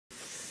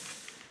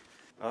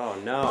Oh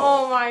no.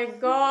 Oh my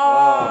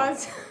god.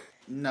 Oh.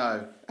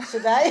 No.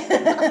 Should I?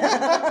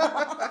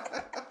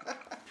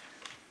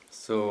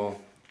 So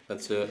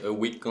that's a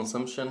weak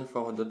consumption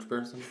for a Dutch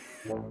person.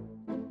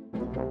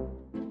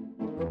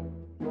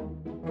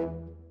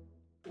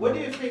 What do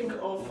you think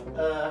of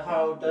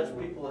how Dutch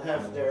people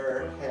have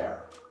their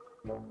hair?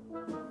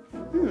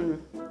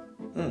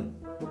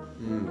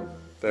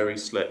 Very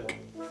slick.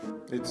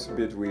 It's a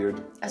bit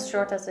weird. As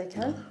short as I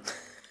can.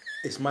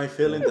 It's my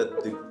feeling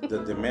that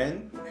the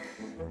men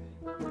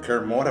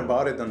care more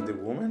about it than the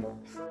women.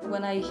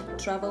 When I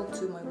traveled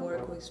to my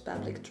work with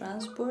public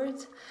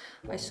transport,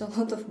 I saw a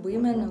lot of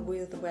women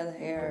with wet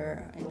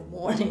hair in the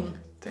morning.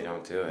 They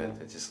don't do it.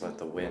 They just let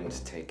the wind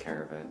take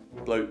care of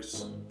it.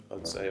 Blokes,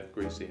 I'd say, have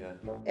greasy hair.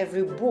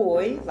 Every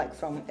boy, like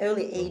from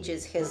early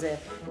ages, has a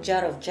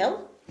jar of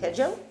gel, hair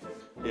gel.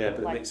 Yeah, but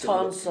it Like makes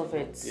tons of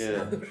it.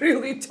 Yeah.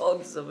 Really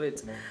tons of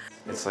it.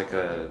 It's like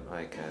a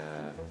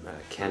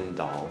Ken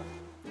doll.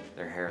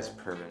 Their hair is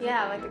permanent.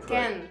 Yeah, like a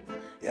Ken.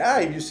 Yeah,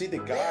 if you see the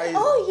guys.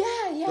 Oh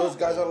yeah, yeah. Those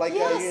guys are like,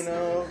 Yes. you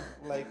know,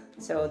 like.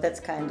 So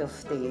that's kind of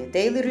the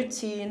daily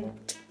routine.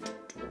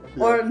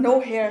 Or no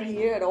hair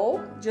here at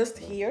all, just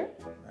here.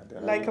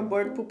 don't Like a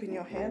bird poop in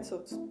your hand, so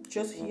it's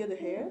just here the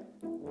hair.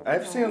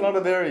 I've seen a lot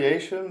of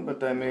variation,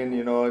 but I mean,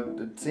 you know,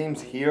 it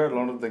seems here a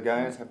lot of the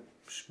guys have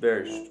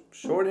very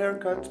short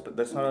haircuts, but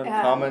that's not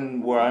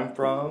uncommon where I'm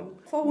from.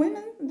 For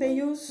women, they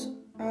use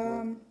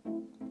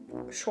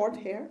short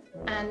hair.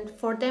 And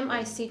for them,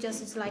 I see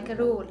just it's like a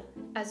rule.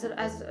 As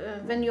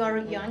when you are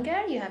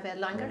younger, you have a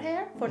longer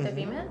hair for the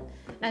women,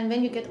 and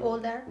when you get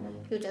older,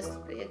 you just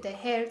the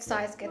hair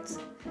size gets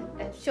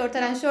shorter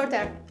and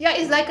shorter. Yeah,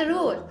 it's like a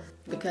rule.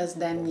 Because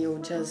then you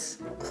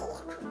just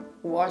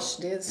wash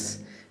this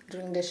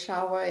during the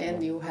shower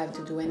and you have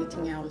to do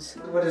anything else.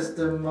 What is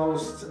the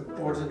most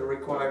important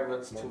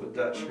requirement to a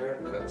Dutch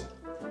haircut?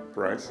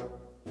 Price.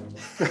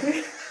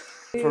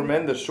 For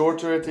men, the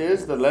shorter it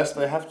is, the less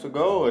they have to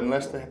go and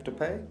less they have to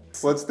pay.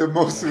 What's the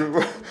most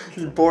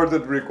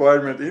important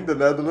requirement in the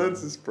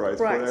Netherlands is price.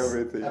 For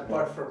everything.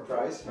 Apart from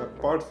price?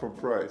 Apart from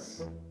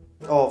price.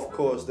 Oh, of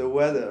course, the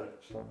weather.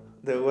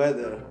 The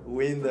weather.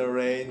 Wind and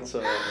rain, so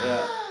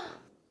yeah.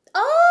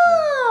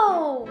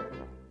 Oh,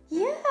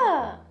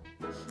 yeah.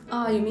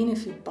 Oh, you mean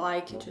if you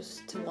bike, you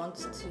just want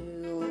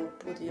to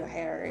put your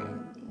hair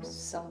in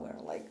somewhere,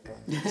 like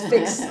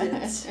fix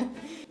it.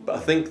 But I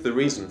think the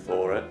reason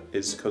for it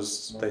is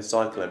because they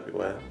cycle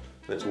everywhere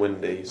and it's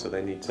windy, so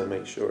they need to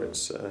make sure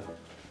it's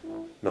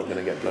not going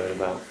to get blown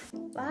about.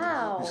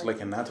 Wow. It's like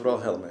a natural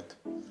helmet.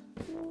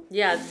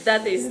 Yeah,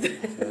 that is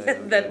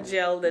that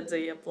gel that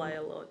they apply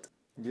a lot.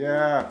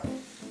 Yeah.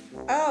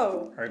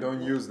 Oh. I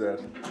don't use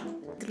that.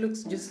 It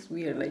looks just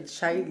weird, like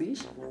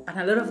childish. And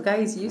a lot of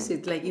guys use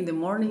it, like in the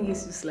morning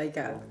it's just like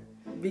a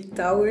big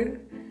tower.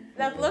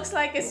 That looks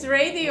like it's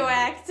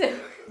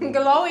radioactive,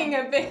 glowing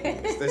a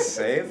bit. Is this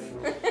safe?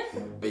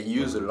 They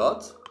use a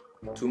lot,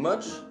 too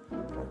much,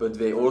 but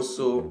they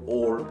also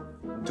all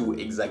do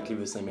exactly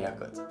the same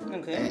haircut.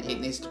 Okay. And it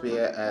needs to be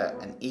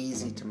an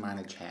easy to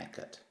manage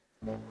haircut.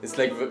 It's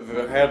like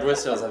the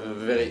hairdressers have a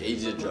very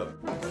easy job.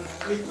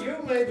 Could you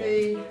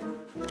maybe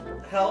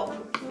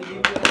help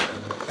Felipe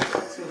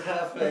to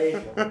have a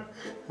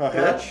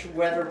Dutch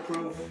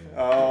weatherproof?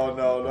 Oh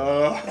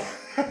no.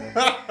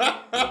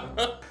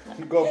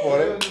 Go for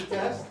it.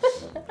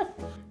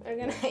 We're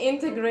gonna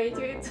integrate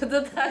you into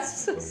the Dutch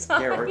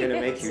society. Yeah, we're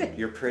gonna make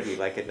you're pretty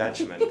like a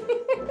Dutchman.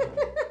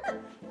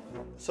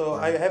 So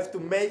I have to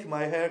make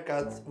my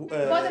haircut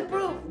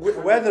Waterproof.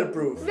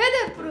 Weatherproof.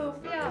 Weatherproof,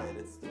 yeah. Okay,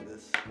 let's do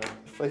this.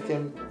 If I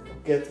can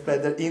get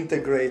better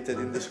integrated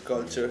in this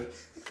culture.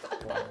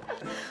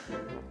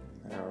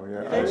 Oh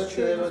yeah.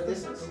 You know what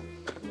this is?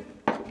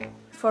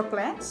 For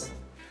plants?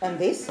 And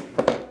this?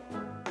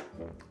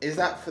 Is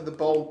that for the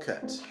bowl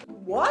cut?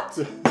 What?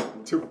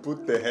 To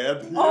put the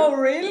head here. Oh,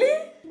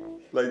 really?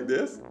 Like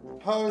this?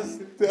 How does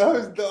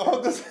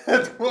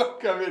that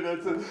work? I mean,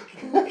 it's a...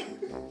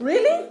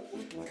 Really?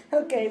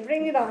 Okay,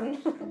 bring it on.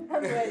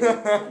 I'm ready.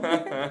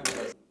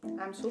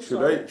 I'm so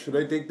sorry. Should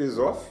I take this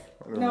off?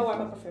 No,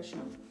 I'm a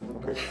professional.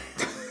 Okay.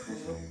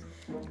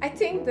 I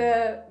think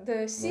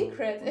the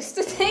secret is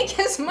to take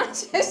as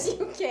much as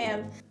you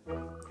can.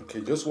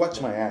 Okay, just watch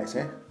my eyes,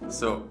 eh?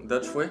 So,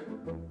 Dutch way?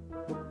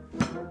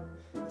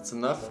 It's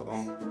enough?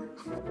 Or...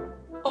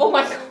 Oh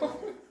my god.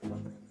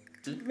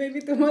 Maybe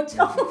too much.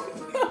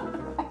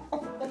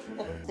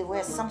 They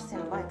wear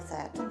something like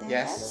that on their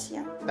Yes. heads,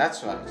 yeah.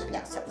 That's right.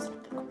 Yeah, so it's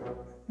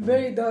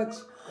Very Dutch.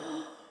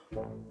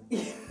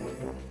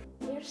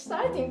 You're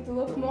starting to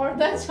look more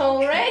Dutch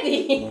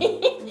already.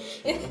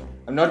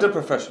 I'm not a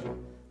professional.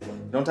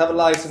 Don't have a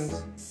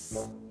license.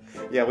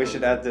 Yeah, we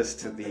should add this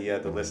to the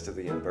list of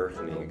the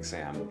Invertening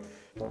exam.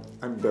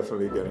 I'm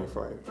definitely getting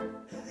fired.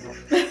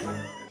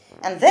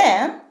 And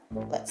then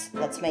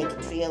let's make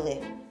it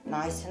really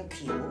nice and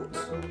cute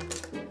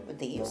with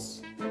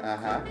these.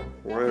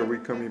 Why are we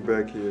coming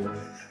back here?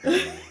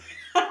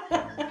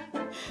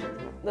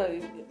 No,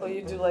 or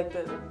you do like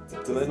the.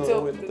 Do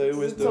they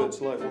always do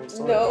it like one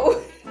side?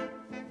 No.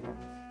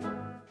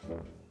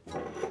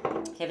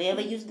 Have you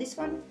ever used this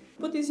one?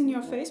 Put this in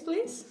your face,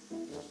 please.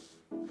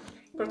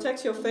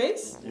 Protect your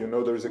face. You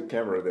know there's a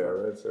camera there,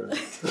 right? So.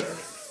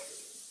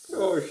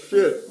 Oh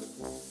shit!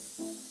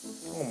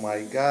 Oh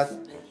my god,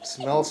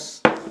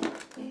 smells.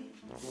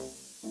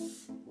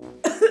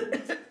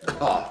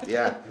 Oh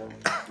yeah.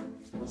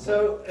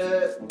 So,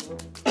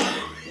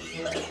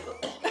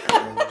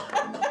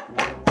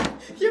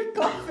 You're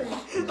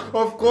coughing.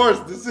 Of course,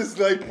 this is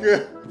like.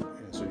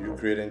 So you're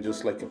creating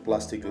just like a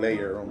plastic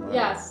layer on my.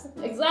 Yes,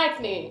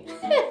 exactly.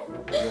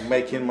 You're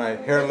making my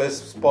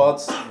hairless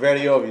spots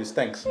very obvious.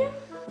 Thanks.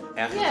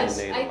 Yes,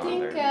 I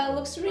think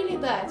looks really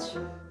Dutch.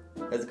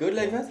 It's good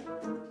like that?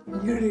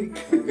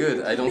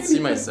 Good. I don't see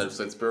myself,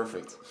 so it's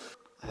perfect.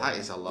 That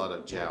is a lot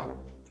of gel.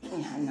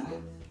 Yeah, I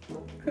know.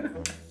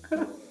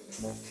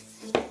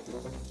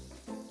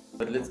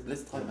 But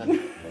let's try that.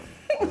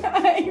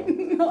 I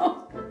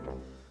know.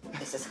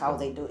 This is how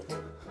they do it.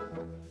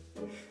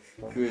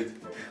 Good.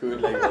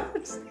 Good like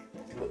that.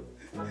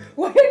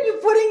 Why are you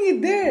putting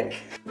it there?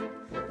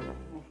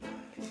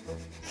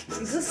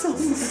 This is so.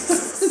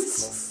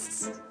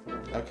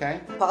 Okay.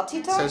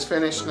 Party So time? it's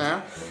finished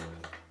now.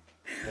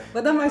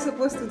 What am I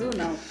supposed to do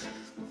now?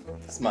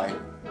 It's mine.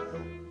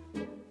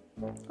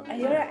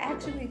 You're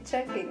actually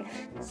checking.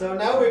 so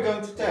now we're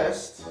going to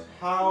test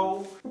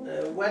how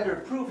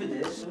weatherproof it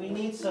is. We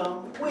need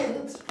some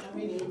wind and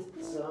we need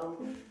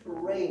some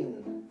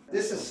rain.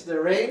 This is the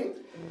rain.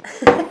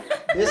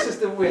 This is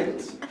the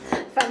wind.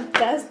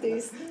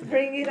 Fantastic.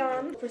 Bring it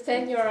on.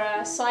 Pretend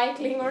you're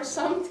cycling or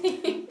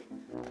something.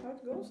 How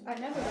it goes? I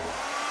never do.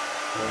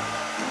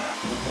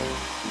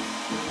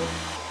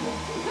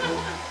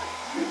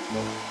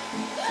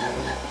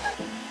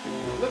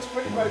 Looks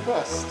pretty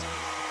robust.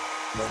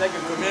 It's like a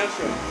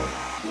commercial.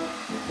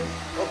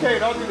 Okay,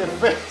 not in the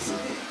face.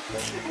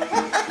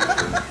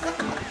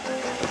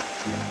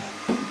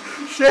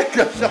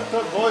 Chega, já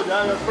tá bom,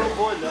 já tô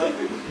bom, já.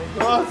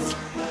 Nossa.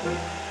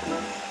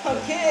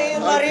 Okay,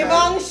 la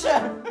revanche.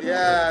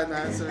 Yeah, no,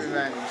 it's a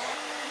revenge.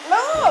 No!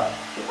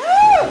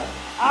 Oh!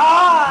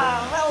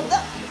 Ah, well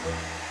done.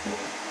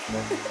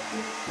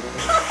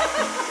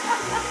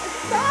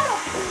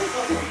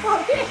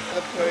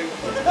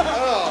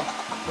 Oh.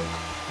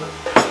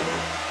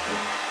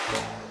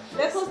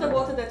 That was the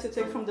water that you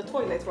take from the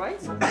toilet, right?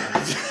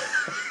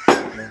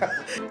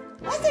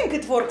 I think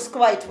it works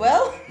quite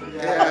well.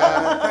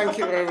 Yeah, thank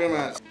you very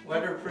much.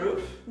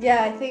 Weatherproof?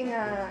 Yeah, I think,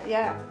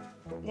 yeah.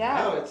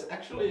 Yeah. Oh, it's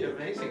actually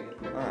amazing.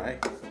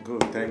 Alright,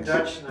 good, thanks.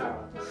 Dutch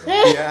now.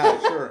 Yeah,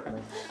 sure.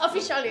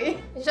 Officially.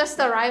 You just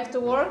arrived to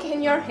work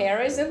and your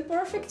hair is in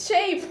perfect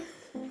shape.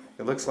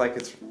 It looks like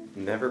it's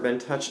never been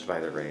touched by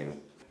the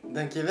rain.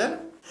 Dankjewel.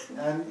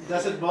 And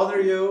does it bother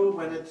you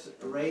when it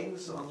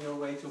rains on your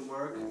way to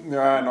work?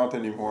 Yeah, not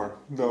anymore.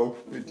 No,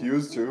 it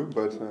used to,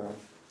 but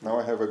now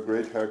I have a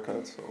great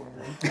haircut, so.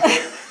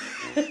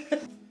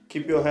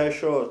 Keep your hair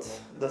short.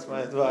 That's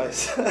my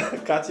advice.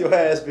 Cut your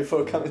hairs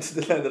before coming to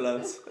the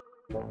Netherlands.